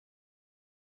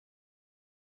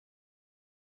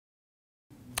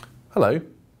Hello,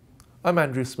 I'm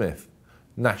Andrew Smith,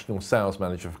 National Sales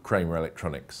Manager for Kramer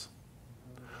Electronics.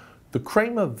 The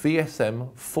Kramer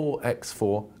VSM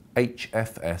 4x4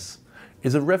 HFS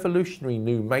is a revolutionary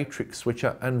new matrix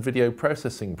switcher and video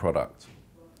processing product.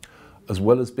 As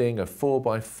well as being a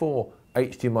 4x4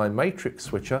 HDMI matrix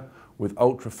switcher with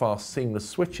ultra-fast seamless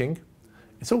switching,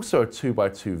 it's also a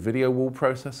 2x2 video wall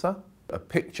processor, a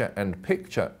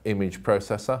picture-in-picture image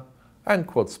processor and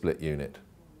quad split unit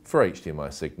for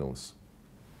HDMI signals.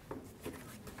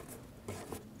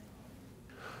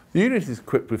 The unit is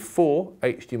equipped with 4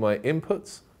 HDMI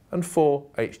inputs and 4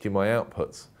 HDMI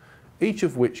outputs, each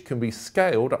of which can be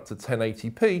scaled up to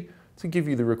 1080p to give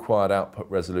you the required output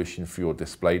resolution for your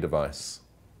display device.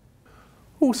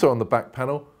 Also on the back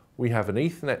panel, we have an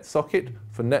Ethernet socket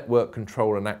for network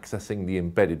control and accessing the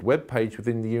embedded web page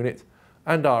within the unit,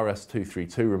 and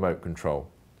RS-232 remote control.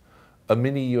 A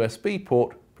mini USB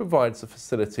port provides the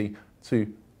facility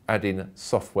to add in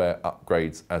software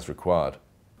upgrades as required.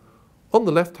 On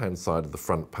the left-hand side of the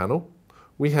front panel,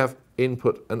 we have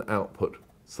input and output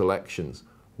selections,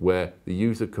 where the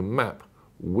user can map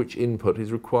which input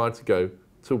is required to go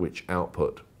to which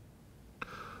output.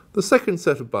 The second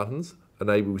set of buttons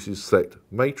enables you to select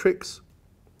matrix,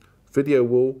 video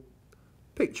wall,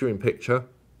 picture-in-picture,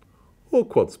 or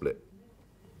quad split.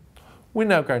 We're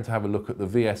now going to have a look at the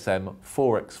VSM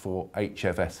 4x4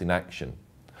 HFS in action.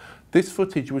 This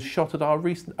footage was shot at our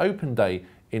recent open day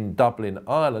in Dublin,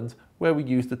 Ireland, where we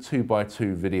used a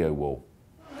 2x2 video wall.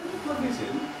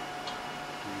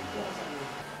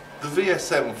 The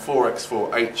VSM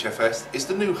 4x4 HFS is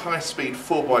the new high-speed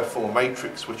 4x4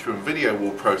 matrix switcher and video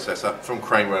wall processor from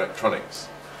Kramer Electronics.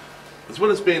 As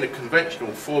well as being a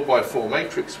conventional 4x4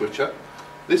 matrix switcher,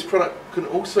 this product can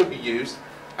also be used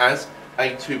as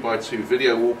a 2x2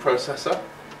 video wall processor,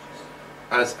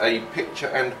 as a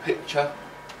picture-in-picture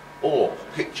or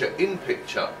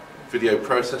picture-in-picture video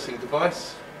processing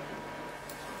device,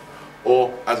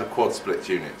 or as a quad split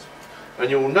unit.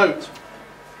 And you'll note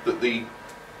that the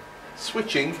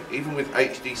switching, even with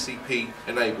HDCP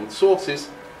enabled sources,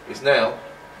 is now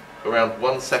around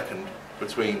 1 second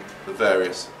between the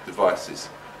various devices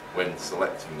when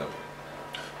selecting them.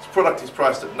 This product is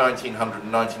priced at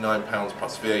 £1,999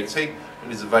 plus VAT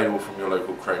and is available from your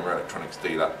local Kramer Electronics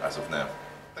dealer as of now.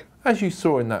 As you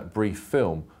saw in that brief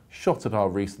film shot at our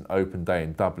recent open day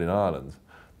in Dublin, Ireland,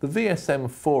 the VSM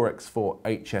 4x4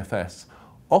 HFS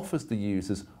offers the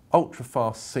users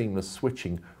ultra-fast seamless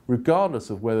switching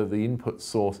regardless of whether the input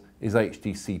source is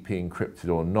HDCP encrypted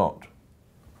or not.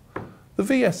 The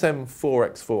VSM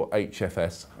 4x4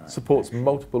 HFS supports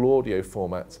multiple audio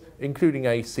formats including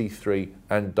AC3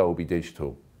 and Dolby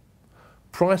Digital.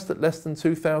 Priced at less than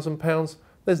 £2,000,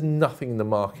 there's nothing in the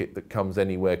market that comes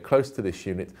anywhere close to this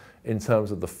unit in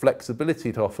terms of the flexibility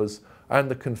it offers and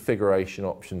the configuration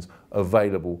options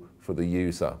available for the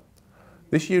user.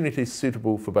 This unit is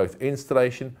suitable for both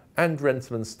installation and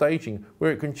rental and staging,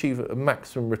 where it can achieve a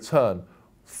maximum return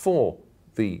for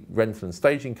the rental and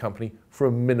staging company for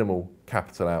a minimal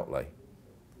capital outlay.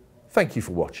 Thank you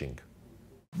for watching.